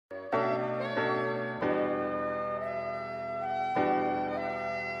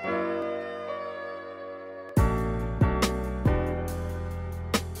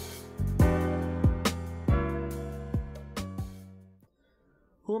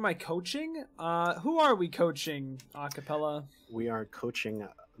Who am I coaching? Who are we coaching, AKapella? We are coaching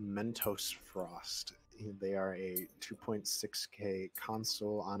Mentos Frost. They are a 2.6K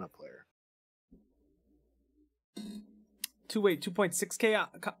console Ana player. 2.6K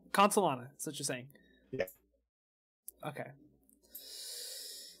console Ana. That's what you're saying. Yeah. Okay.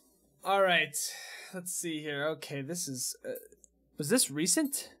 All right. Let's see here. Okay, this is. Was this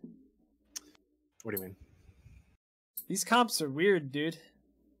recent? What do you mean? These comps are weird, dude.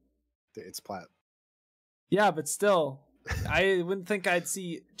 It's plat. Yeah, but still, I wouldn't think I'd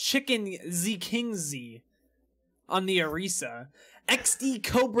see Chicken Z King Z on the Orisa. XD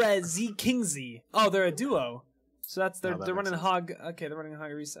Cobra Z King Z. Oh, they're a duo. So that's they're running sense. Hog. Okay, they're running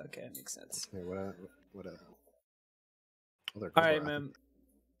Hog Orisa. Okay, that makes sense. Okay, what a. Oh, All right, man.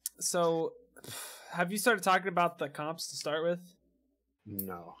 So, have you started talking about the comps to start with?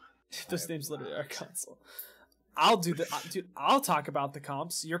 No. This name's literally our console. I'll do the dude. I'll talk about the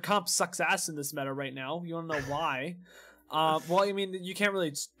comps. Your comp sucks ass in this meta right now. You want to know why? Well, I mean, you can't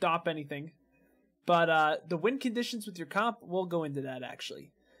really stop anything, but the win conditions with your comp, we'll go into that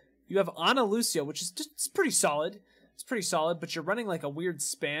actually. You have Ana Lucio, which is just it's pretty solid. It's pretty solid, but you're running like a weird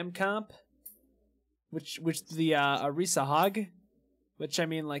spam comp, which the Orisa Hog, which I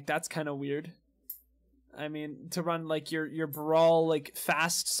mean like that's kind of weird. I mean, to run like your brawl like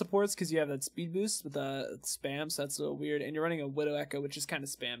fast supports because you have that speed boost with the spam, so that's a little weird. And you're running a Widow Echo, which is kind of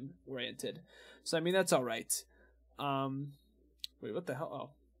spam oriented. So I mean that's all right. Wait, what the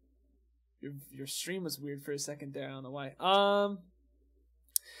hell? Oh, your stream was weird for a second there. I don't know why.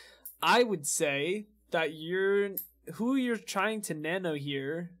 I would say that who you're trying to nano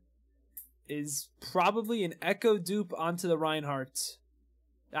here is probably an Echo dupe onto the Reinhardt.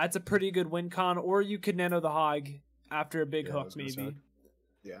 That's a pretty good win con, or you could nano the Hog after a big hook, maybe.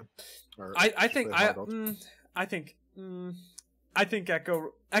 Yeah. I think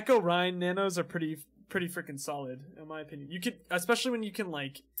Echo Rhine nanos are pretty freaking solid in my opinion. You could, especially when you can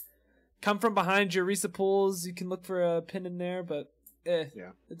like come from behind your Orisa pools, you can look for a pin in there, but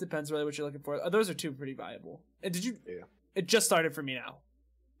yeah, it depends really what you're looking for. Those are two pretty viable. And did you? Yeah. It just started for me now,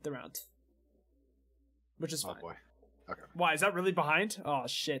 the round, which is fine. Oh boy. Okay. Why is that really behind? Oh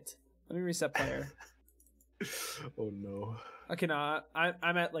shit! Let me reset player. Oh no. Okay, no,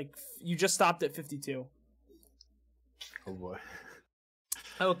 I'm at like you just stopped at 52. Oh boy.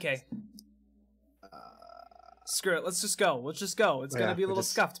 Okay. Screw it. Let's just go. Let's just go. It's gonna be a little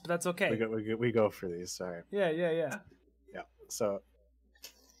scuffed, but that's okay. We go for these. Sorry. Yeah. Yeah. So,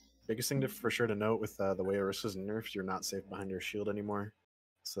 biggest thing for sure to note with the way Orisa's nerfed, you're not safe behind your shield anymore.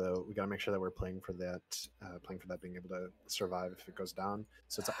 So we gotta make sure that we're playing for that, being able to survive if it goes down.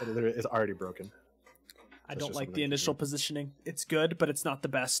 So it's already broken. I don't like the initial positioning. It's good, but it's not the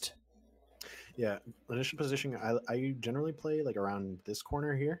best. Yeah, initial positioning. I generally play like around this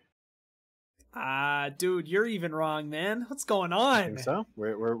corner here. Dude, you're even wrong, man. What's going on? I think so.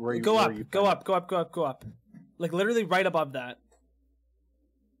 Where go up. Like literally right above that.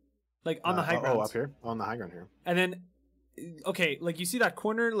 Like on the high ground. Oh, up here? On the high ground here. And then, okay, like you see that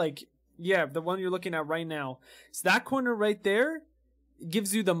corner? Like, yeah, the one you're looking at right now. So that corner right there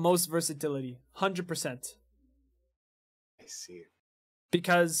gives you the most versatility. 100%. I see.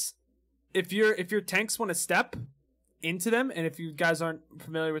 Because if your tanks want to step into them, and if you guys aren't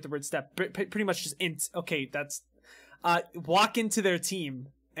familiar with the word step, pretty much just int. Okay, that's walk into their team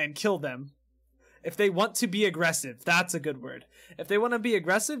and kill them. If they want to be aggressive, that's a good word. If they want to be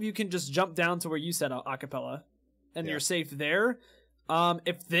aggressive, you can just jump down to where you said AKapella, and you're safe there.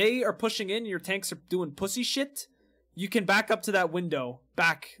 If they are pushing in, your tanks are doing pussy shit, you can back up to that window,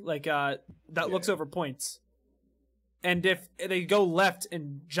 like that looks over points. And if they go left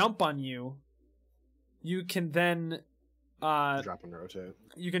and jump on you, you can then drop and rotate.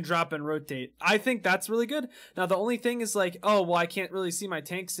 You can drop and rotate. I think that's really good. Now the only thing is like, oh well, I can't really see my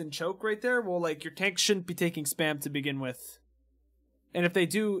tanks in choke right there. Well, like your tanks shouldn't be taking spam to begin with. And if they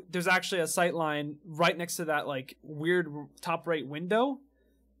do, there's actually a sight line right next to that like weird top right window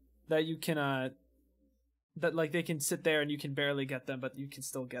that you can that like they can sit there and you can barely get them, but you can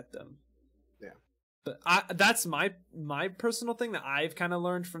still get them. Yeah. But that's my personal thing that I've kind of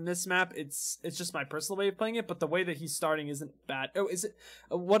learned from this map. It's just my personal way of playing it, but the way that he's starting isn't bad. Oh, is it?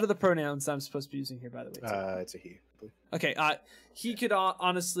 What are the pronouns I'm supposed to be using here, by the way? It's a he. Okay. He could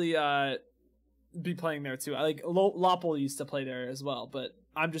honestly be playing there too. I like Lopel used to play there as well, but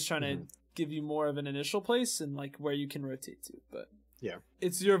I'm just trying to give you more of an initial place and like where you can rotate to. But yeah,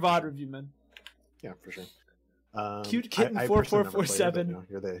 it's your VOD review, man. Yeah, for sure. Cute kitten I four personally four never four play here, but, seven.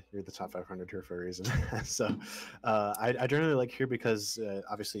 you know, you're the top 500 here for a reason. So I generally like here because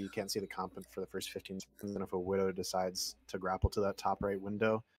obviously you can't see the comp for the first 15 seconds, and if a widow decides to grapple to that top right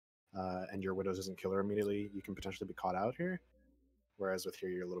window, and your widow doesn't kill her immediately, you can potentially be caught out here. Whereas with here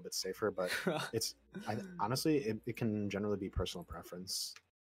you're a little bit safer, but honestly it can generally be personal preference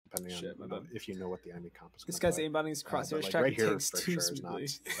depending on, you know, if you know what the enemy comp is. This guy's aimbotting his crosshairs, like tracking right here tanks for too sure is not smoothly.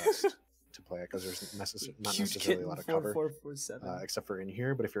 the best to play because there's not necessarily a lot of cover, 4447. except for in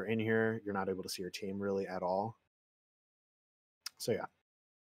here. But if you're in here, you're not able to see your team really at all. So yeah.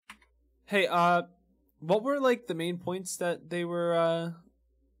 Hey, what were like the main points that they were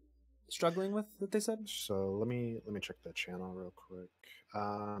struggling with that they said? So let me check the channel real quick.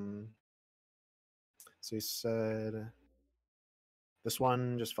 So he said this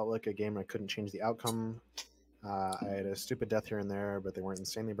one just felt like a game I couldn't change the outcome. I had a stupid death here and there, but they weren't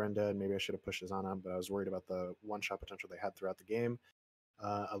insanely brain dead. Maybe I should have pushed Zana, but I was worried about the one-shot potential they had throughout the game.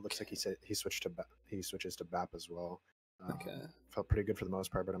 It looks like he said he switches to BAP as well. Okay. Felt pretty good for the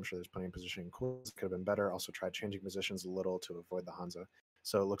most part, but I'm sure there's plenty of positioning could have been better. Also tried changing positions a little to avoid the Hanzo.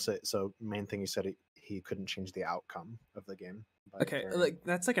 So it looks like main thing he said he couldn't change the outcome of the game. Okay, like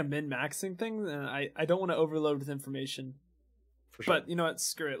that's like a min-maxing thing, and I don't want to overload with information. For sure. But you know what?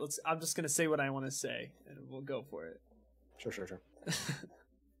 Screw it. I'm just gonna say what I want to say, and we'll go for it. Sure.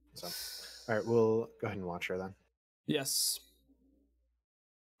 So, all right, we'll go ahead and watch her then. Yes.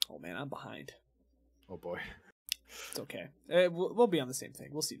 Oh man, I'm behind. Oh boy. It's okay. We'll be on the same thing.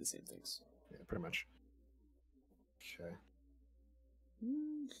 We'll see the same things. Yeah, pretty much. Okay.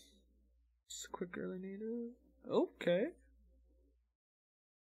 Just a quick early Nade. Okay.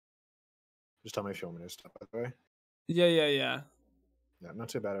 Just tell me if you want me to stop, by the way. Yeah. Yeah, not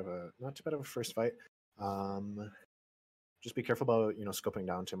too bad of a first fight. Just be careful about, you know, scoping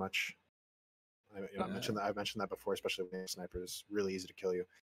down too much. I mentioned that before, especially when snipers, is really easy to kill you.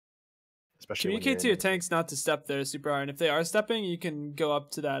 Especially communicate to your tanks not to step there super hard, and if they are stepping, you can go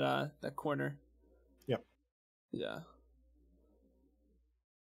up to that corner. Yep. Yeah.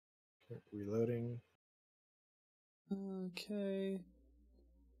 Okay, reloading. Okay.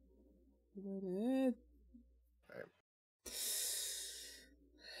 Reloaded. Right.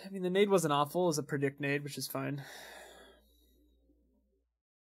 I mean, the nade wasn't awful. It was a predict nade, which is fine.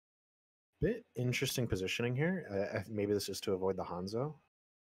 Bit interesting positioning here. Maybe this is to avoid the Hanzo.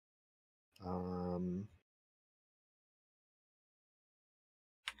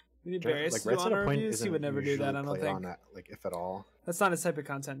 We need Barrios like to right do side on of our point reviews. He isn't would never do that, I usually don't played think. on that, like if at all. That's not his type of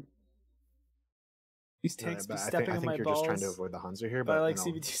content. These tanks be stepping on my you're balls. just trying to avoid the Hanzo here, But I but like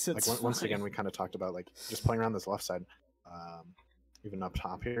you know, CBT, so it's like once fine. again, we kind of talked about like just playing around this left side, even up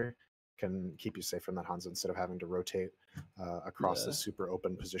top here, can keep you safe from that Hanzo instead of having to rotate across this super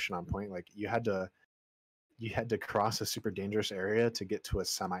open position on point. Like you had to cross a super dangerous area to get to a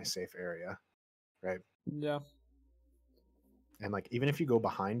semi-safe area, right? Yeah. And like even if you go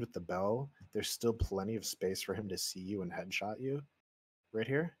behind with the bell, there's still plenty of space for him to see you and headshot you right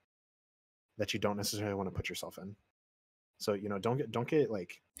here that you don't necessarily want to put yourself in. So, you know, don't get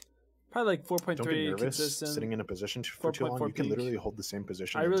like probably like 4.3 don't get nervous consistent. sitting in a position for too long. You can literally hold the same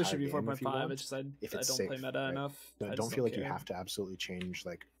position. I really should be 4.5. It's just I don't safe, play meta enough. Don't feel like you have to absolutely change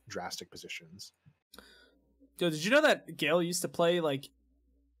like drastic positions. Yo, did you know that Gale used to play like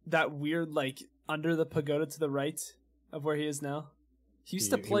that weird like under the pagoda to the right of where he is now? He used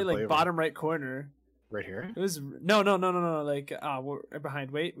to play like bottom right corner. Right here? It was no. Like we're right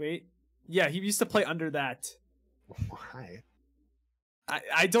behind. Wait. Yeah, he used to play under that. Why?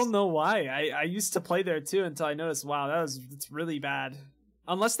 I don't know why. I used to play there too until I noticed, wow, it's really bad.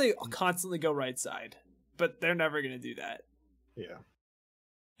 Unless they constantly go right side, but they're never gonna do that. Yeah.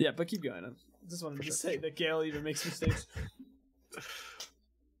 Yeah, but keep going. I just wanted to say that Gale even makes mistakes.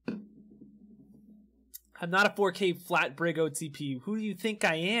 I'm not a 4K flat brig OTP. Who do you think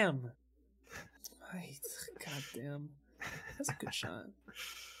I am? God damn. That's a good shot.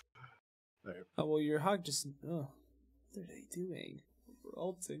 Right. Oh, well, your hog just... Oh, what are they doing? We're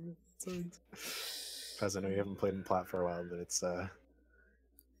ulting. Because I know you haven't played in plat for a while, but it's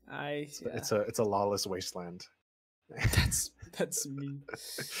it's a lawless wasteland. That's me.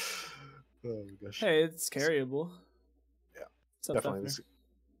 Oh gosh. Hey, it's carryable. Yeah,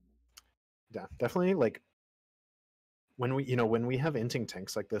 definitely. Like when we have inting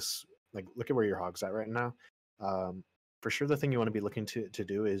tanks like this, like look at where your hog's at right now. For sure, the thing you want to be looking to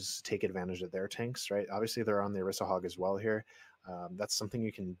do is take advantage of their tanks, right? Obviously, they're on the Orisa hog as well here. That's something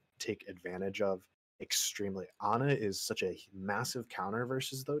you can take advantage of extremely. Ana is such a massive counter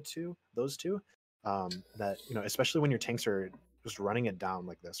versus those two. That, you know, especially when your tanks are just running it down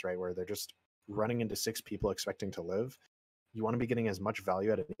like this, right, where they're just running into 6 people expecting to live, you want to be getting as much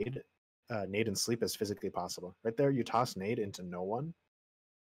value out of Nade and sleep as physically possible. Right there, you toss Nade into no one.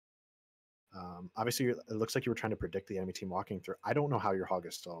 Obviously, it looks like you were trying to predict the enemy team walking through. I don't know how your hog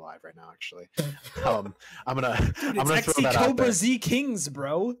is still alive right now. Actually, I'm gonna throw that out Cobra there. Z Kings,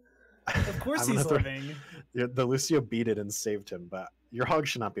 bro. Of course he's living. The Lucio beat it and saved him, but your hog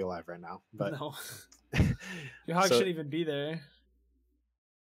should not be alive right now. But no, your hog shouldn't even be there.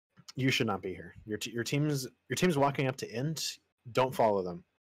 You should not be here. Your team's walking up to int. Don't follow them.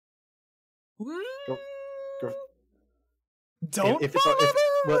 Go. Don't.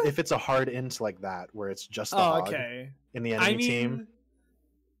 If it's a hard int like that, where it's just the hog in the enemy team.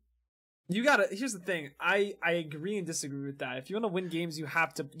 You gotta. Here's the thing. I agree and disagree with that. If you want to win games, you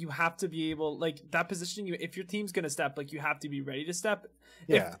have to be able, like, that positioning. If your team's gonna step, like, you have to be ready to step.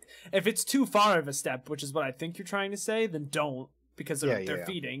 Yeah. If it's too far of a step, which is what I think you're trying to say, then don't, because they're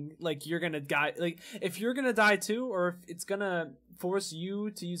feeding. Like, you're gonna die. Like, if you're gonna die too, or if it's gonna force you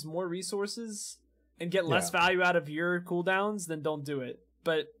to use more resources and get less value out of your cooldowns, then don't do it.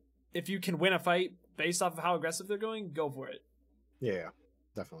 But if you can win a fight based off of how aggressive they're going, go for it. Yeah,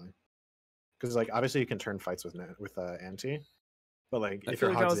 definitely. Because, like, obviously you can turn fights with anti, but, like, I if feel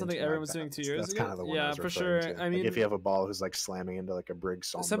your like that hog's was something into, everyone was doing 2 years that's ago. kind of the one Yeah, for sure. To. I mean, like, if you have a ball who's like slamming into like a Brig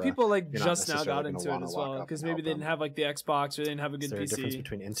Sombra, some people like just now got into it as well because maybe they didn't have like the Xbox or they didn't have a good PC. Is there a difference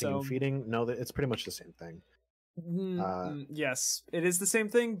between inting and feeding? No, it's pretty much the same thing. Yes, it is the same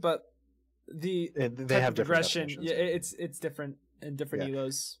thing, but they have progression. Yeah, it's different in different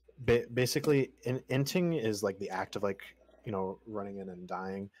elos. Basically, inting is like the act of, like, you know, running in and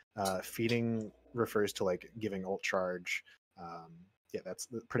dying. Feeding refers to, like, giving ult charge. Yeah, that's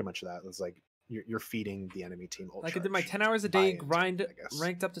pretty much that. It's like you're feeding the enemy team ult charge. I did my 10 hours a day grind,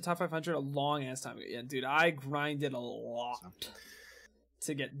 ranked up to top 500 a long ass time. Yeah, dude, I grinded a lot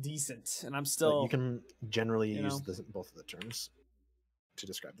to get decent, and I'm still. You can generally use both of the terms to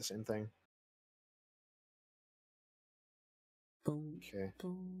describe the same thing. Boom, okay.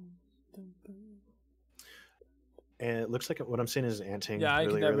 Boom, boom, boom. And it looks like what I'm seeing is anting. Yeah, I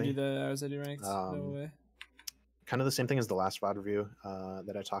really can never early. do the hours I do ranked. No way. Kind of the same thing as the last VOD review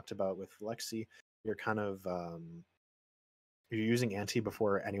that I talked about with Lexi. You're kind of you're using anti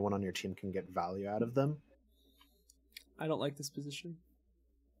before anyone on your team can get value out of them. I don't like this position.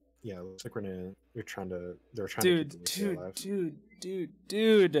 Yeah, it looks like they're trying to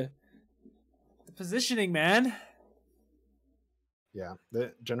dude. The positioning, man. Yeah,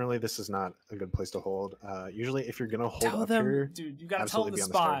 generally this is not a good place to hold. Usually, if you're gonna hold tell up them, here, dude, you gotta tell them the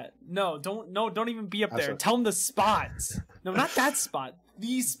spot. Don't even be up there. Tell them the spot. No, not that spot.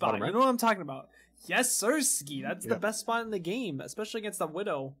 The spot. You know what I'm talking about? Yes, sir, Ski. That's the best spot in the game, especially against the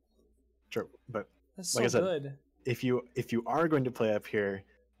Widow. True, but that's like so I said, good. If you are going to play up here,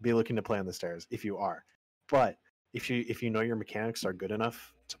 be looking to play on the stairs. If you are, but if you know your mechanics are good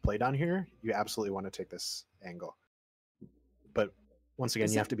enough to play down here, you absolutely want to take this angle. But once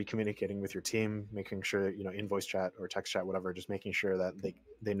again, you have to be communicating with your team, making sure, you know, in voice chat or text chat, whatever, just making sure that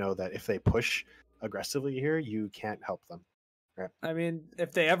they know that if they push aggressively here, you can't help them. Right? I mean,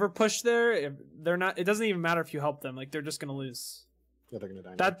 if they ever push there, if they're not, it doesn't even matter if you help them. Like, they're just gonna lose. Yeah, they're gonna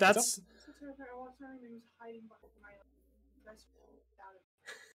die. That's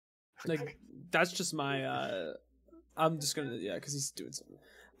like, that's just my I'm just gonna, because he's doing something.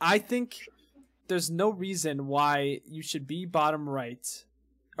 I think there's no reason why you should be bottom right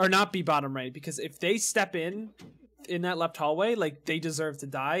or not be bottom right, because if they step in that left hallway, like, they deserve to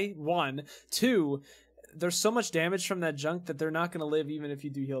die. 1, 2, there's so much damage from that junk that they're not going to live even if you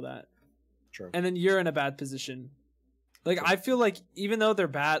do heal that. True. And then you're in a bad position. Like, I feel like even though they're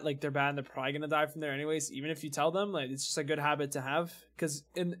bad, and they're probably going to die from there anyways, even if you tell them, like, it's just a good habit to have, because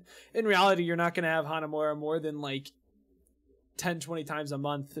in reality, you're not going to have Hanamura more than, like, 10-20 times a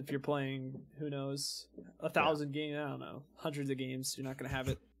month if you're playing, who knows, 1,000 games, I don't know, hundreds of games. You're not going to have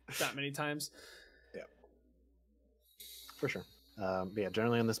it that many times. Yeah, for sure. But yeah,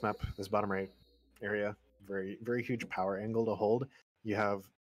 generally on this map, this bottom right area, very, very huge power angle to hold. You have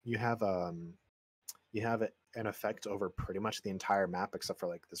an effect over pretty much the entire map except for,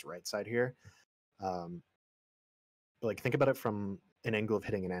 like, this right side here. But, like, think about it from an angle of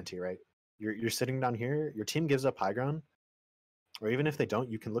hitting an anti, right? You're sitting down here, your team gives up high ground, or even if they don't,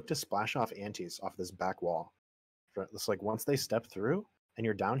 you can look to splash off antis off this back wall. It's like once they step through and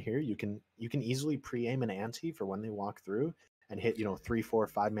you're down here, you can easily pre-aim an anti for when they walk through and hit, you know, 3, 4,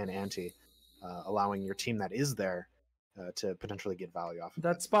 5-man anti, allowing your team that is there to potentially get value off of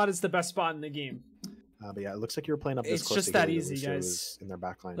that spot is the best spot in the game. But yeah, it looks like you were playing up this it's close. It's just that easy, guys. In their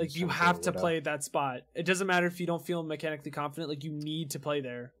backline, like, you have to play that spot. It doesn't matter if you don't feel mechanically confident. Like, you need to play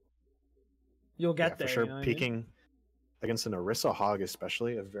there. You'll get for there. sure. You know what I mean? Peeking against an Orisa Hog,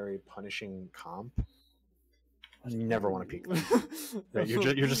 especially a very punishing comp. You never want to peek them. Right?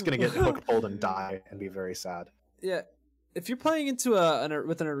 You're just gonna get hook pulled and die and be very sad. Yeah, if you're playing into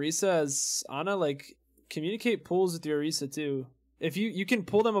with an Orisa as Ana, like communicate pulls with your Orisa too. If you can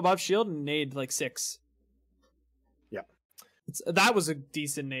pull them above shield and nade like 6. Yeah, that was a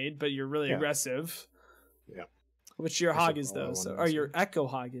decent nade, but you're really aggressive. Yeah, which your Hog is though, or your Echo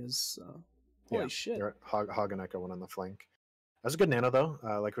Hog is. So. Holy shit! Your Hog and Echo one on the flank. That's a good nano though.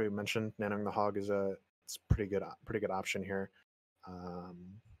 Like we mentioned, nanoing the Hog is it's pretty good option here.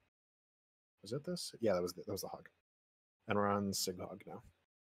 Was it this? Yeah, that was the Hog. And we're on Sig Hog now.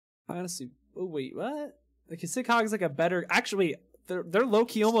 Honestly, oh wait, what? Like Sig Hog is like a better. Actually, they're low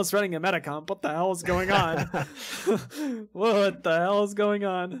key almost running a meta comp. What the hell is going on? What the hell is going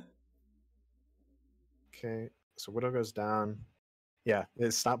on? Okay, so Widow goes down. Yeah,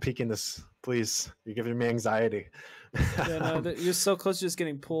 stop peeking this, please. You're giving me anxiety. Yeah, no, you're so close to just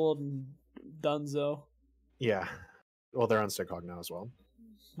getting pulled and donezo. Yeah. Well, they're on Sig Hog now as well.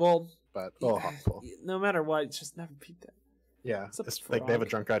 Well, but Hog pull. No matter what, just never peek that. Yeah, it's like they have a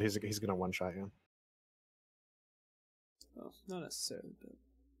drunk god. He's gonna one shot you. Oh, not necessarily.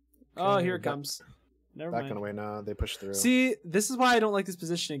 But... Okay, here it comes. Never mind. Backing away now. They push through. See, this is why I don't like this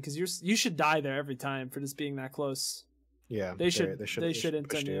positioning because you should die there every time for just being that close. Yeah, they should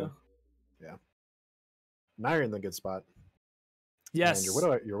intend you. Yeah. Now you're in the good spot. Yes.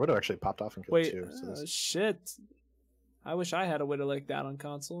 And your widow actually popped off and killed too. So shit. I wish I had a widow like that on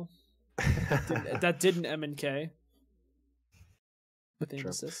console. that didn't MNK. With aim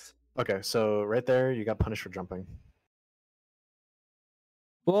assist. Okay, so right there you got punished for jumping.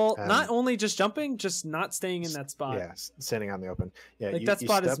 Well, not only just jumping, just not staying in that spot. Yeah, standing out in the open. Yeah, like that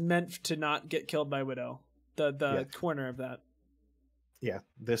spot is meant to not get killed by Widow. The corner of that. Yeah,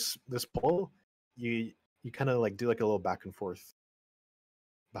 this pull, you kind of like do like a little back and forth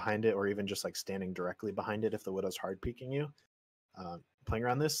behind it, or even just like standing directly behind it if the Widow's hard peeking you. Playing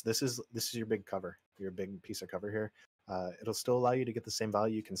around this is your big cover, your big piece of cover here. It'll still allow you to get the same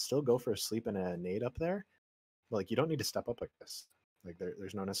value. You can still go for a sleep and a nade up there, but like you don't need to step up like this. Like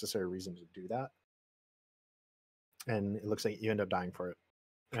there's no necessary reason to do that. And it looks like you end up dying for it.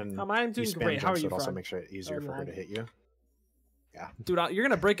 And I'm doing great. How are you? It also makes it easier for her to hit you. Yeah, dude, you're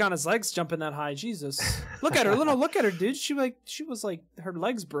gonna break on his legs jumping that high. Jesus, look at her, look at her, dude. She was like her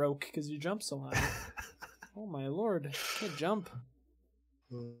legs broke because you jumped so high. Oh my lord, can't jump.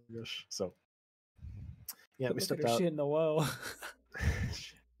 Oh gosh. So yeah, but we stepped out. She in the woe.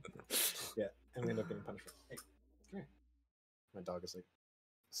 Yeah, and we end up getting punished. Hey, come here. My dog is like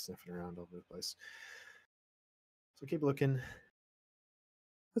sniffing around all over the place. So keep looking.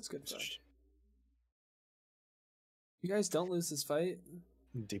 That's good. You guys don't lose this fight.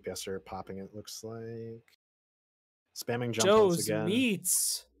 DPS are popping. It looks like spamming jump Joe's once again.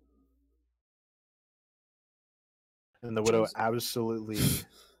 Meats. And the Widow absolutely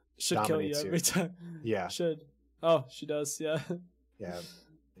should kill you every time. Yeah, should. Oh, she does. Yeah. Yeah.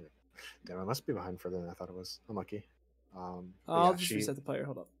 Damn, I must be behind further than I thought it was. Unlucky. I'll just reset the player.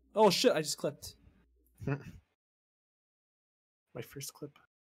 Hold up. Oh shit! I just clipped. My first clip.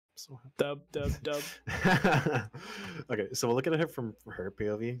 So dub. Okay, so we'll look at it from her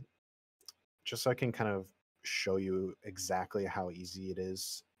POV, just so I can kind of show you exactly how easy it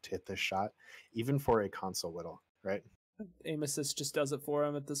is to hit this shot, even for a console Widow, right? Aim assist just does it for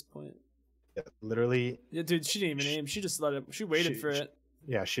him at this point. Yeah, literally. Yeah, dude, she didn't even aim. She just let it. She waited for it.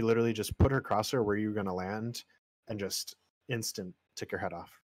 Yeah, she literally just put her crosshair where you were gonna land, and just instant took your head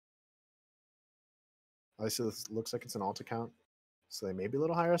off. Obviously, this looks like it's an alt account, so they may be a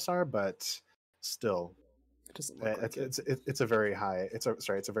little higher SR, but still, it doesn't look like it's a very high. It's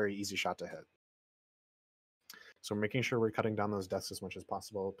a very easy shot to hit. So we're making sure we're cutting down those deaths as much as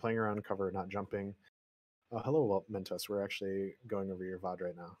possible, playing around cover, not jumping. Hello, Mentos. We're actually going over your VOD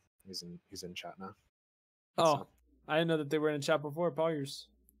right now. He's in chat now. Oh, so. I didn't know that they were in chat before. Poggers.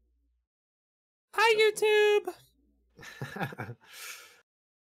 Hi, YouTube.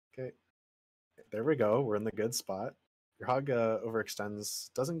 Okay, there we go. We're in the good spot. Your Hog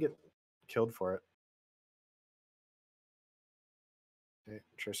overextends, doesn't get killed for it. Okay,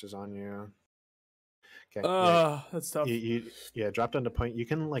 Trish is on you. Okay. That's tough. Yeah, drop down to point. You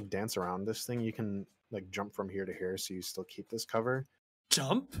can like dance around this thing. You can like jump from here to here, so you still keep this cover.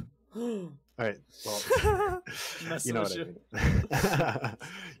 Jump. All right. Well, you know what I mean.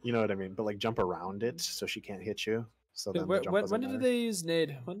 You know what I mean. But like jump around it so she can't hit you. So then when did they use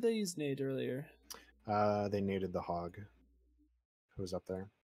Nade? When did they use Nade earlier? They naded the Hog, who was up there.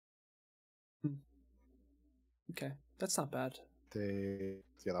 Okay, that's not bad. the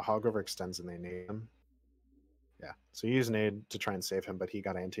hog overextends and they nade him. Yeah, so you use Nade to try and save him, but he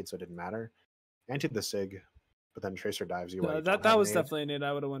got antied, so it didn't matter. Antied the Sig, but then Tracer dives you. That was definitely a nade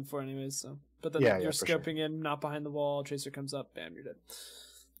I would have went for anyways. So, but then you're scoping sure. in, not behind the wall. Tracer comes up, bam, you're dead.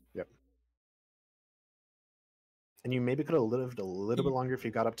 Yep. And you maybe could have lived a little bit longer if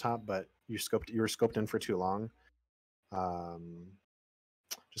you got up top, but you were scoped in for too long.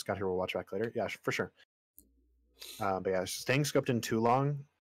 Just got here. We'll watch back later. Yeah, for sure. But yeah, staying scoped in too long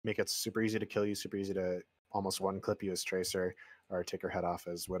make it super easy to kill you, super easy to almost one clip you as Tracer or take your head off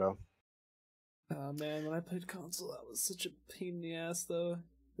as Widow. Oh man, when I played console, that was such a pain in the ass though.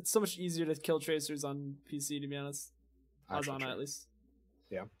 It's so much easier to kill Tracers on PC, to be honest. Ozana, at least.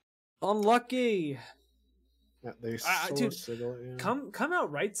 Yeah. Unlucky. Yeah, they dude, sigil, yeah. Come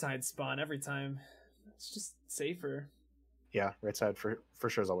out right side spawn every time. It's just safer. Yeah, right side for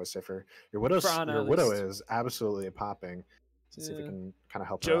sure is always safer. Your Widow is absolutely popping. Let's see if we can kind of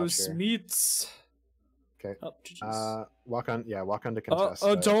help her out here. Joe Smeets. Okay. Walk on to contest.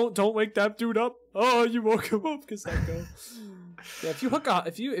 Don't wake that dude up. Oh, you woke him up, Psycho. Yeah,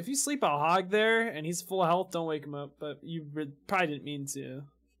 if you sleep a hog there and he's full health, don't wake him up. But you probably didn't mean to.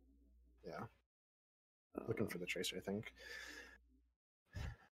 Yeah. Looking for the Tracer, I think.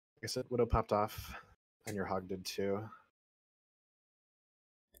 Like I said, Widow popped off, and your hog did too.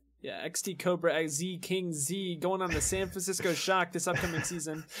 Yeah, XT Cobra Z King Z going on the San Francisco Shock this upcoming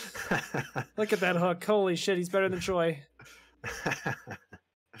season. Look at that hook. Holy shit, he's better than Troy.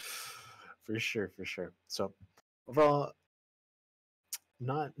 For sure. So overall,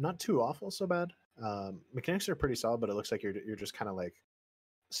 not too awful, so bad. Mechanics are pretty solid, but it looks like you're just kind of like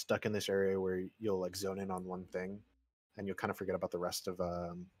stuck in this area where you'll like zone in on one thing and you'll kind of forget about the rest of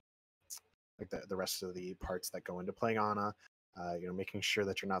like the rest of the parts that go into playing Ana. Making sure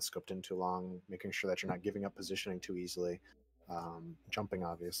that you're not scoped in too long, making sure that you're not giving up positioning too easily, jumping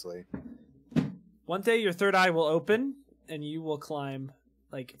obviously. One day your third eye will open and you will climb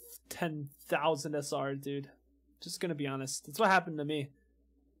like 10,000 SR, dude. Just gonna be honest. That's what happened to me.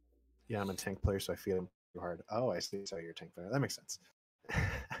 Yeah, I'm a tank player, so I feel too hard. Oh, I see. So you're a tank player. That makes sense.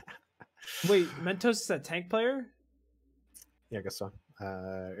 Wait, Mentos is a tank player? Yeah, I guess so.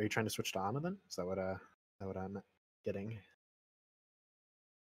 Are you trying to switch to Ana then? Is that what I'm getting?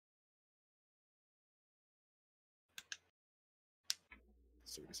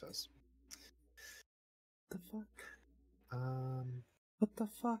 Let's see what he says. What the fuck? What the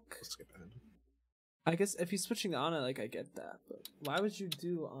fuck? Let's skip ahead. I guess if he's switching to Ana, like, I get that, but why would you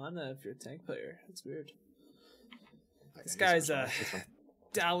do Ana if you're a tank player? That's weird. This guy's a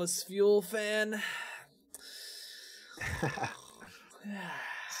Dallas Fuel fan.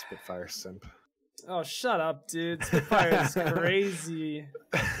 Spitfire simp. Oh, shut up, dude. Spitfire is crazy.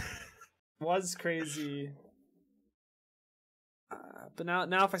 Was crazy. But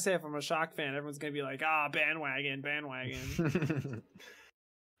now if I say if I'm a Shock fan, everyone's going to be like, bandwagon.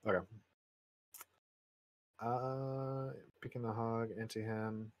 Okay. Picking the hog,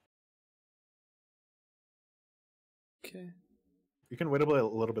 anti-him. Okay. You can wait a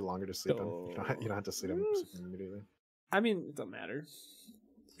little bit longer to sleep him. You don't have to sleep him immediately. I mean, it doesn't matter.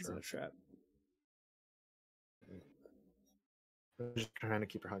 It's not a trap. Just trying to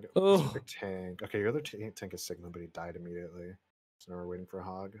keep your hog. Oh. Tank. Okay, your other tank is Sigma, but he died immediately. So now we're waiting for a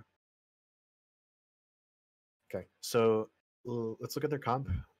hog. Okay, so let's look at their comp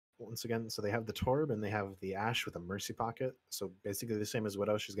once again. So they have the Torb and they have the Ashe with a Mercy Pocket. So basically the same as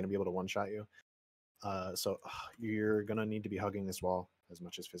Widow. She's going to be able to one-shot you. So you're going to need to be hugging this wall as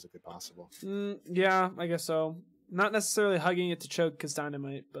much as physically possible. Yeah, I guess so. Not necessarily hugging it to choke because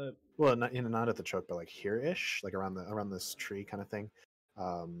Dynamite, but... Well, not at the choke, but like here-ish, like around this tree kind of thing.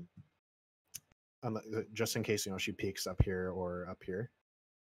 Just in case, she peeks up here or up here.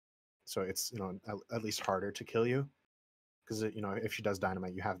 So it's, at least harder to kill you. Because, if she does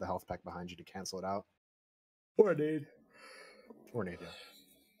Dynamite, you have the health pack behind you to cancel it out. Or Nade. Yeah.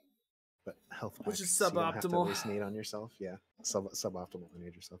 But health pack, which is suboptimal. So you don't have to waste Nade on yourself. Yeah, suboptimal to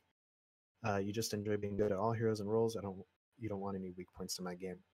Nade yourself. You just enjoy being good at all heroes and roles. You don't want any weak points to my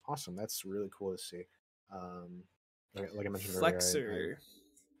game. Awesome, that's really cool to see. Like I mentioned Flexer. earlier,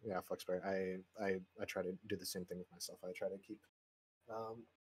 Flex player. I try to do the same thing with myself. I try to keep.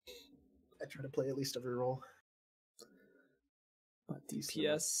 I try to play at least every role.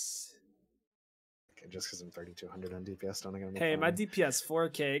 DPS. Okay, just because I'm 3200 on DPS, don't I gonna make Hey, fun my of me? DPS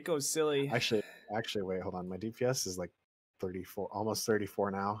 4K. It goes silly. Actually, wait, hold on. My DPS is like 34, almost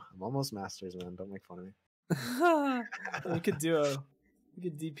 34 now. I'm almost masters, man. Don't make fun of me. We could duo. We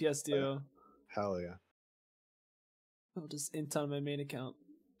could DPS duo. Hell yeah. I'll just int on my main account.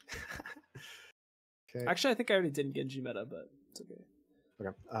 Okay. Actually, I think I already did Genji meta, but It's okay.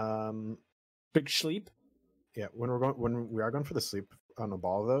 Okay. Big sleep. Yeah, when we are going for the sleep on the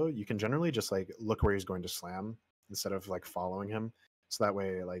ball though, you can generally just like look where he's going to slam instead of like following him. So that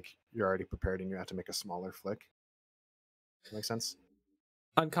way, like you're already prepared and you have to make a smaller flick. Does that make sense?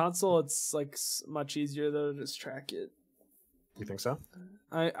 On console, it's like much easier though to just track it. You think so?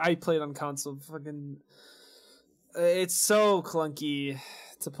 I played on console. Fucking, it's so clunky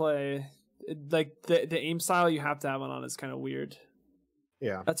to play. Like the aim style you have to have on is kind of weird.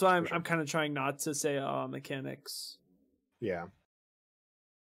 Yeah, that's why for sure. I'm kind of trying not to say mechanics. Yeah.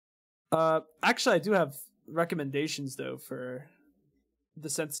 Actually, I do have recommendations though for the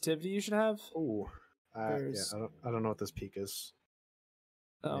sensitivity you should have. Oh, yeah. I don't know what this peak is.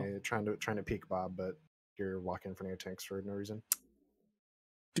 Oh, Yeah, trying to peek Bob, but you're walking in front of your tanks for no reason.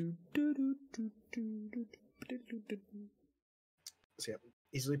 So yeah,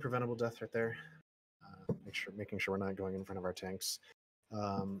 easily preventable death right there. Making sure we're not going in front of our tanks.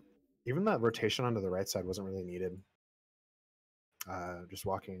 Even that rotation onto the right side wasn't really needed. Just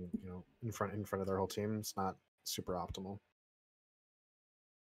walking, in front of their whole team, it's not super optimal.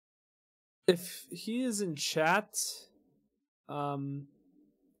 If he is in chat, do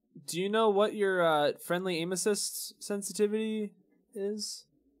you know what your friendly aim assist sensitivity is?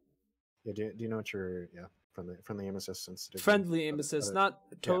 Yeah, do you know what your friendly aim assist sensitivity? Friendly aim assist, not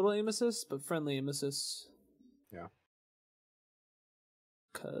total aim assist, but friendly aim assist. Yeah.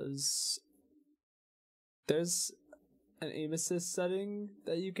 Because there's an aim assist setting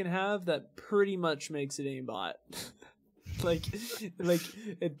that you can have that pretty much makes it aimbot. like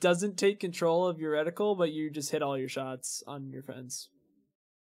it doesn't take control of your reticle, but you just hit all your shots on your friends.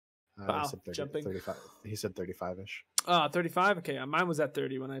 Wow, jumping. 35. He said 35-ish. 35? Okay, mine was at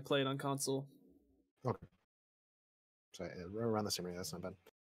 30 when I played on console. Okay. So around the same rate, that's not bad.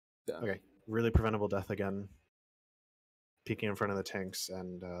 Yeah. Okay, really preventable death again. Peeking in front of the tanks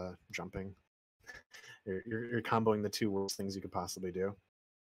and jumping. You're comboing the two worst things you could possibly do.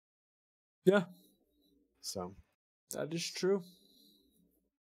 Yeah. So. That is true.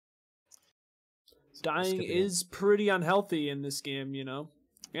 Dying is pretty unhealthy in this game,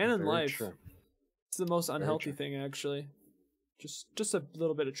 and in life. True. It's the most unhealthy thing, actually. Just a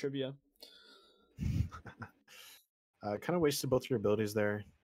little bit of trivia. Kind of wasted both your abilities there.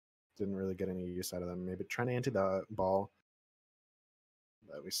 Didn't really get any use out of them. Maybe trying to anti the ball.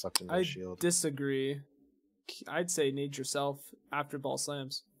 But we sucked into the shield. I disagree. I'd say nade yourself after ball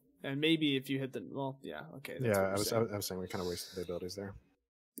slams. And maybe if you hit the... Well, yeah, okay. Yeah, I was saying we kind of wasted the abilities there.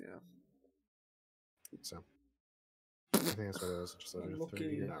 Yeah. So. I think that's what it was. Just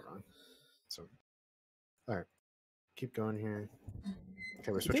you're not wrong. So. Alright. Keep going here.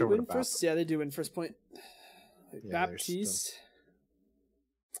 Okay, we switch over to Bap. Yeah, they do win first point. Baptiste.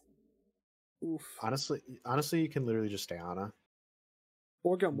 Oof. Honestly, you can literally just stay Ana.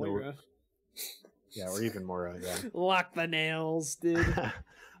 Or go Moira. Yeah, or even Moira, yeah. Lock the nails, dude.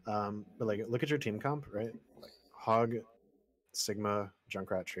 But like, look at your team comp, right? Like Hog, Sigma,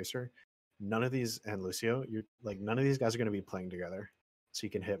 Junkrat, Tracer. None of these, and Lucio, none of these guys are going to be playing together. So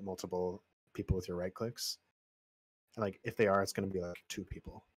you can hit multiple people with your right clicks. And like, if they are, it's going to be like 2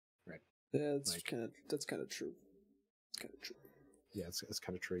 people, right? Yeah, that's kind of true. It's kind of true. Yeah, it's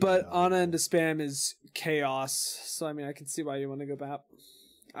kind of true. But Ana into spam is chaos. So I mean, I can see why you want to go Bap.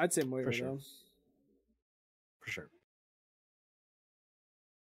 I'd say Moira though. For sure.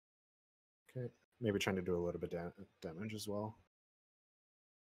 Okay, maybe trying to do a little bit damage as well.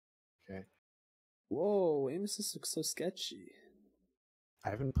 Okay. Whoa, aim assist looks so sketchy.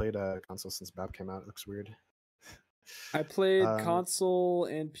 I haven't played a console since BAP came out. It looks weird. I played console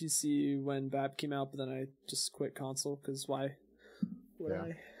and PC when BAP came out, but then I just quit console because why? Yeah.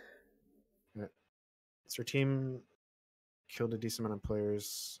 So our team killed a decent amount of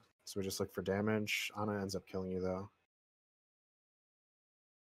players, so we just look for damage. Ana ends up killing you though.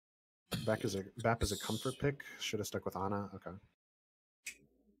 BAP is a comfort pick. Should have stuck with Ana. Okay.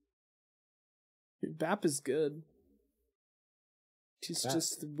 BAP is good. He's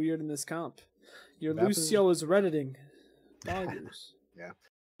just weird in this comp. Your Lucio is redditing. Doggers. Yeah.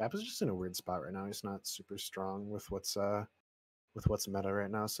 BAP is just in a weird spot right now. He's not super strong with what's meta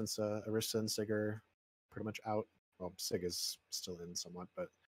right now since Orisa and Sig are pretty much out. Well, Sig is still in somewhat, but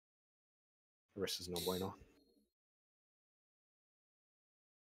Orisa's no bueno.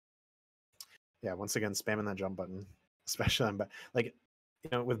 Yeah, once again, spamming that jump button, especially on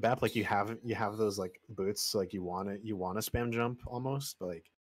with BAP, like you have those like boots, so like you want to spam jump almost, but like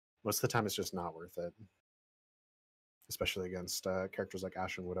most of the time it's just not worth it, especially against characters like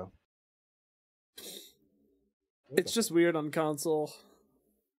Ashe and Widow. It's just weird on console.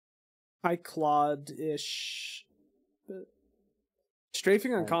 High Claude-ish. But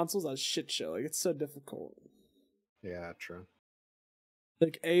Strafing on consoles is a shit show. Like, it's so difficult. Yeah, true.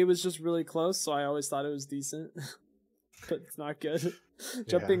 Like, A was just really close, so I always thought it was decent. But it's not good.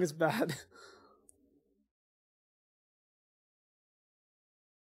 Jumping is bad.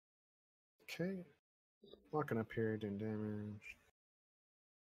 Okay. Walking up here, doing damage.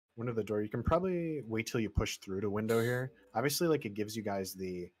 Window the door. You can probably wait till you push through to window here. Obviously, like, it gives you guys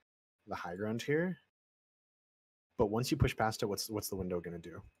the high ground here. But once you push past it, what's the window gonna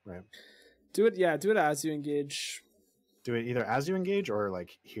do, right? Do it as you engage. Do it either as you engage or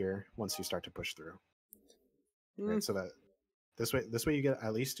like here once you start to push through. Right, so that this way you get,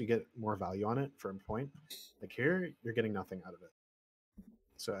 at least you get more value on it for a point. Like here, you're getting nothing out of it.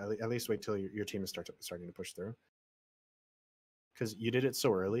 So at least wait till your team is starting to push through. Because you did it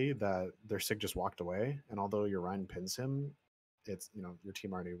so early that their Sig just walked away, and although your Ryan pins him, it's, you know, your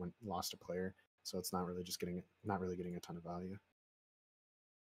team already lost a player, so it's not really getting a ton of value.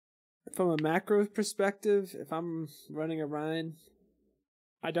 From a macro perspective, if I'm running a Ryan,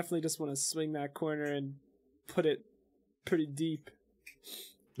 I definitely just want to swing that corner and put it pretty deep.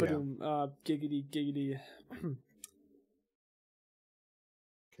 Boom, giggity, giggity.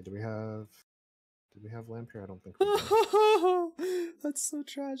 Okay, do we have lamp here? I don't think we do. That's so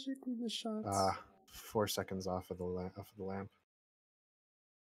tragic with the shots. 4 seconds off of the lamp. A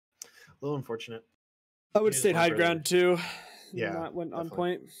little unfortunate. I would have stayed high ground too. Yeah, not went on definitely.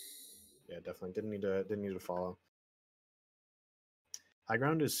 point. Yeah, definitely didn't need to follow. High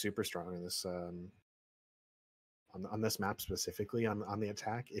ground is super strong in this on this map specifically on the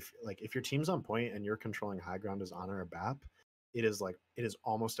attack. If your team's on point and you're controlling high ground as honor or BAP, it is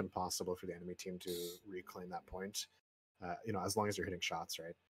almost impossible for the enemy team to reclaim that point. You know, as long as you're hitting shots,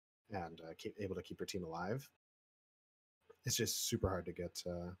 right, and able to keep your team alive. It's just super hard to get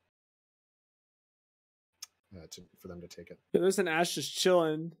for them to take it. Yeah, there's an Ash just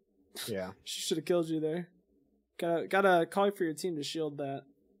chilling. Yeah, she should have killed you there. Gotta call for your team to shield that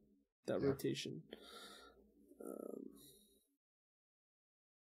rotation.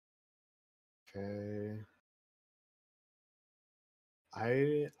 Okay.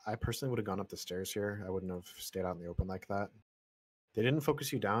 I personally would have gone up the stairs here. I wouldn't have stayed out in the open like that. They didn't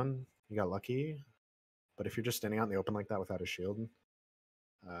focus you down. You got lucky. But if you're just standing out in the open like that without a shield,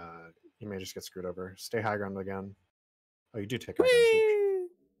 you may just get screwed over. Stay high ground again. Oh, you do take high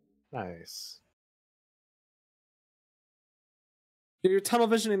ground. Nice. You're tunnel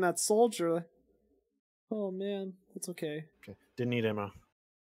visioning that soldier. Oh man, that's okay. Okay, didn't need ammo.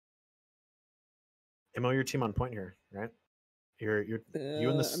 Ammo your team on point here, right? You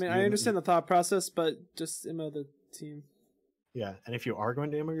and this. I mean, I understand the thought process, but just ammo the team. Yeah, and if you are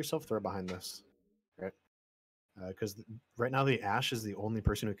going to ammo yourself, throw it behind this, right? Because right now the Ashe is the only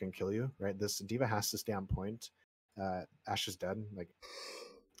person who can kill you, right? This D.Va has to stay on point. Ashe is dead. Like,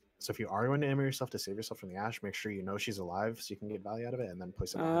 so if you are going to ammo yourself to save yourself from the Ashe, make sure you know she's alive so you can get value out of it, and then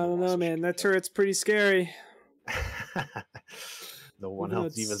place it. I don't know, man. That turret's pretty scary. The one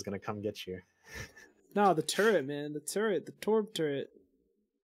health D.Va is gonna come get you. No, the turret, man. The Torb turret.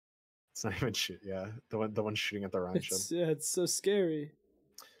 It's not even shit. Yeah, the one shooting at the Ryan ship. Yeah, it's so scary.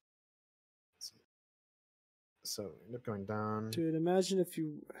 So end up going down. Dude, imagine if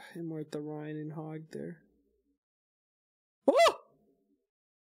you were at the Ryan and Hog there. Oh!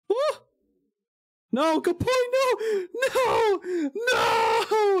 Oh! No, good point. No!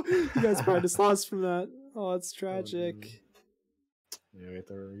 You guys probably just lost from that. Oh, it's tragic. Yeah, we have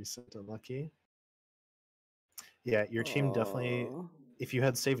to reset. Unlucky. Yeah, your team definitely. If you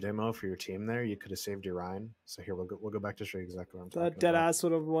had saved ammo for your team there, you could have saved your Ryan. So here we'll go back to show you exactly what I'm talking about. That dead ass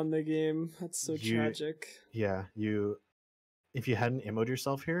would have won the game. That's so tragic. Yeah, if you hadn't ammoed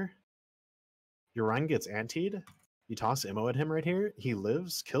yourself here, your Ryan gets antied. You toss ammo at him right here. He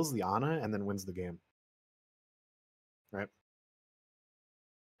lives, kills the Ana, and then wins the game. Right?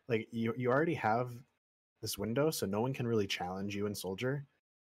 Like you already have this window, so no one can really challenge you in Soldier.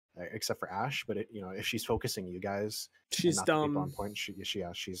 Except for Ashe, but if she's focusing you guys, she's dumb. On point,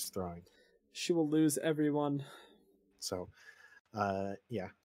 she's throwing. She will lose everyone. So, yeah,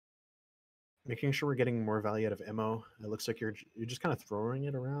 making sure we're getting more value out of ammo. It looks like you're just kind of throwing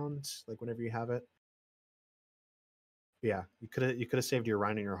it around, like whenever you have it. But yeah, you could have saved your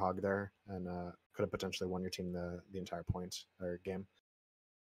Ryan and your Hog there, and could have potentially won your team the entire point or game.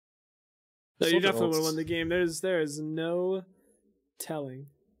 So you definitely would have won the game. There's no telling.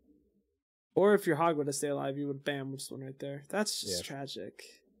 Or if your Hog would have stayed alive, you would bam just one right there. That's just tragic.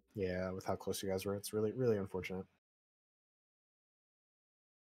 Yeah, with how close you guys were, it's really, really unfortunate.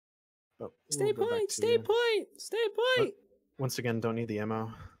 But stay point. But once again, don't need the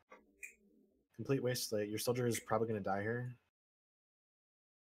ammo. Complete waste. Your soldier is probably going to die here.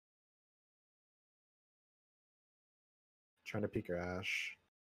 trying to peek your Ash.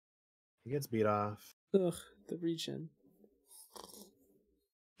 He gets beat off. Ugh, the regen.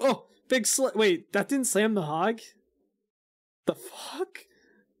 Oh, big wait, that didn't slam the hog? The fuck?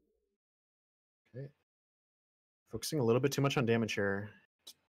 Okay. Focusing a little bit too much on damage here.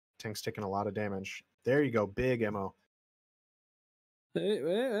 Tank's taking a lot of damage. There you go, big ammo.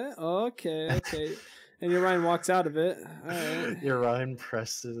 Wait, okay. And your Ryan walks out of it. All right. Your Ryan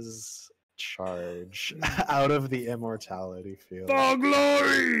presses charge out of the immortality field. For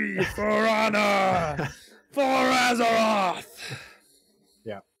glory, for honor, for Azeroth.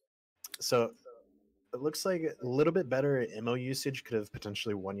 Yeah. So it looks like a little bit better ammo usage could have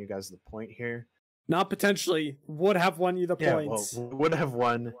potentially won you guys the point here. Not potentially, would have won you the points. Well, would have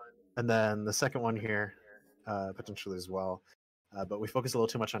won, and then the second one here, potentially as well. But we focus a little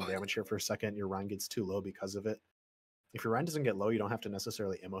too much on damage here for a second. Your Ryan gets too low because of it. If your Ryan doesn't get low, you don't have to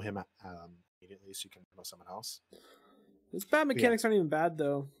necessarily ammo him immediately, so you can ammo someone else. Those bad mechanics aren't even bad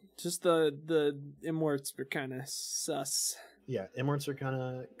though. Just the immorts are kind of sus. Yeah, immorts are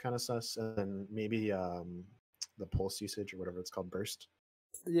kind of sus, and then maybe the pulse usage or whatever it's called, burst.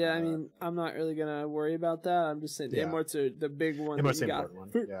 Yeah, I mean, I'm not really gonna worry about that. I'm just saying the immorts are the big one. Immorts the important one,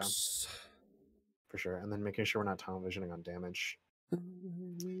 yeah, for sure. And then making sure we're not tunnel visioning on damage.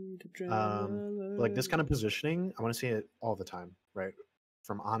 Like this kind of positioning, I want to see it all the time, right?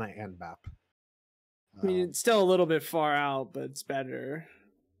 From Ana and BAP. I mean, it's still a little bit far out, but it's better.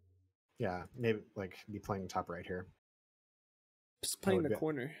 Yeah, maybe like be playing top right here. Just playing the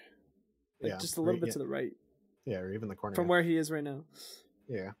corner. Like just a little bit to the right. Yeah, or even the corner. From where he is right now.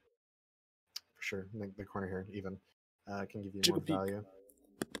 Yeah, for sure. The corner here even can give you more value.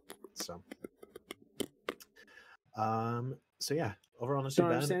 So, so yeah, overall not too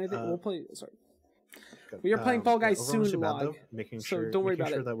bad. Understand anything? We'll play. Sorry. We are playing Fall Guys soon, though, making sure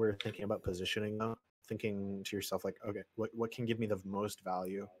that we're thinking about positioning though. Thinking to yourself like, okay, what can give me the most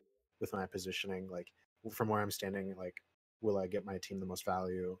value with my positioning? Like from where I'm standing, like will I get my team the most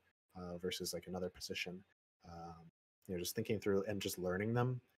value versus like another position? You know, just thinking through and just learning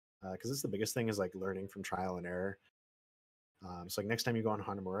them, because it's the biggest thing is like learning from trial and error. So like next time you go on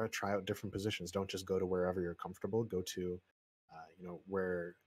Hanamura, try out different positions. Don't just go to wherever you're comfortable. Go to, you know,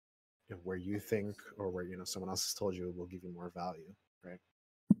 where you think or where someone else has told you will give you more value, right?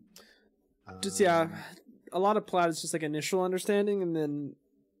 Just a lot of plat is just like initial understanding, and then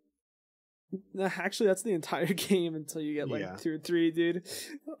actually that's the entire game until you get like 2 or 3, dude.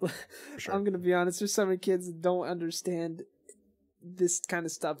 Sure. I'm gonna be honest, there's so many kids that don't understand this kind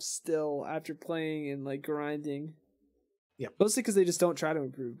of stuff still after playing and like grinding. Yeah, mostly because they just don't try to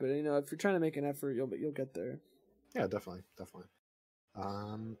improve. But if you're trying to make an effort, you'll get there. Yeah, definitely.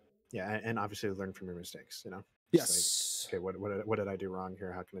 Yeah, and obviously learn from your mistakes. Yes. Like, okay, what did I do wrong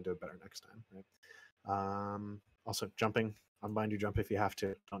here? How can I do it better next time? Right. Also, jumping. Unbind you jump if you have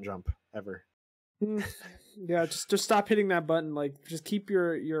to. Don't jump ever. Yeah, just stop hitting that button. Like, just keep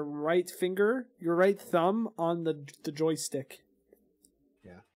your right finger, your right thumb on the joystick.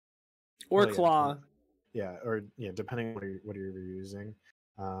 Yeah. Or claw. Yeah, or depending on what you're using.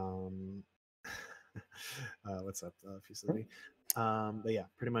 What's up, Fusily? But yeah,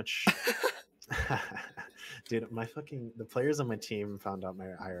 pretty much. Dude, the players on my team found out my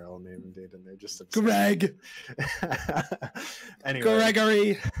IRL name, dude, and they're just obsessed. Greg. Anyway.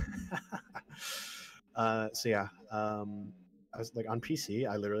 Gregory. So yeah, I was like on PC.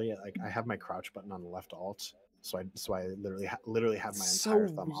 I literally I have my crouch button on the left alt, so I literally have my entire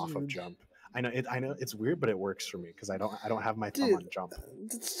thumb off of jump. I know it's weird, but it works for me because I don't have my thumb on jump.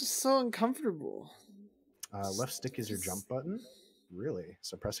 It's just so uncomfortable. Left stick is your jump button. Really?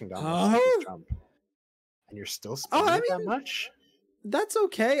 So pressing down left stick is jump. And you're still spinning that much? That's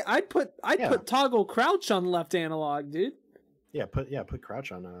okay. I'd put toggle crouch on left analog, dude. Yeah, put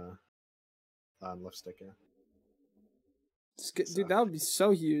crouch on left stick, yeah. Dude, that would be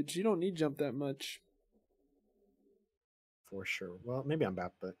so huge. You don't need jump that much. For sure. Well, maybe I'm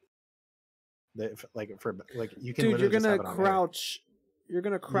BAP, but you can. Dude, you're gonna crouch. You're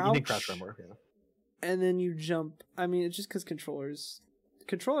gonna crouch. You need crouch for more, yeah. And then you jump. I mean, it's just because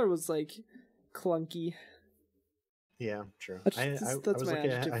controller was like clunky. Yeah, true. I was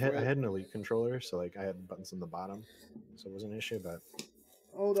lucky. I had an elite controller, so like I had buttons on the bottom, so it wasn't an issue. But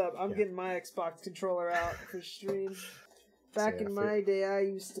hold up, I'm getting my Xbox controller out for stream. Back in my day, I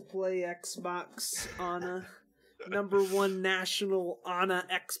used to play Xbox on a #1 national Ana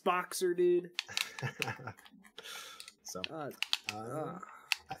Xboxer, dude. So I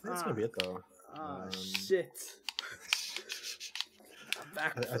think that's gonna be it though. Shit. I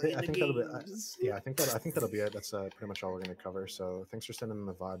think that'll be. I think that'll be it. That's pretty much all we're gonna cover. So thanks for sending in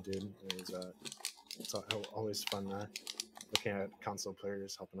the VOD, dude. It's always fun looking at console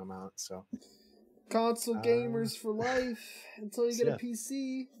players, helping them out. So Console gamers for life until you get yeah. a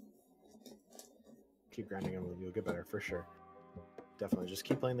PC. Keep grinding and you'll get better for sure. Definitely, just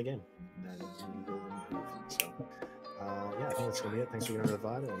keep playing the game, and you will improve. So, yeah, I think that's gonna be it. Thanks for being on the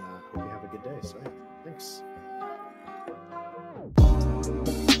VOD, and hope you have a good day. So, yeah, thanks.